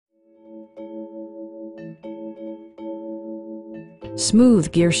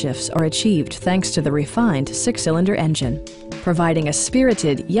Smooth gear shifts are achieved thanks to the refined 6-cylinder engine, providing a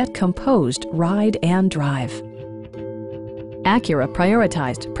spirited yet composed ride and drive. Acura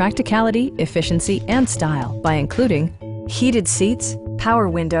prioritized practicality, efficiency, and style by including heated seats, power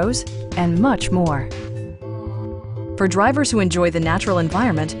windows, and much more. For drivers who enjoy the natural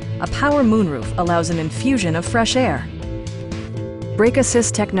environment, a power moonroof allows an infusion of fresh air. Brake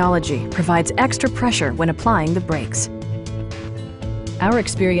Assist technology provides extra pressure when applying the brakes. Our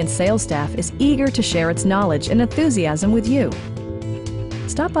experienced sales staff is eager to share its knowledge and enthusiasm with you.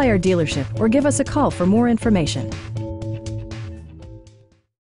 Stop by our dealership or give us a call for more information.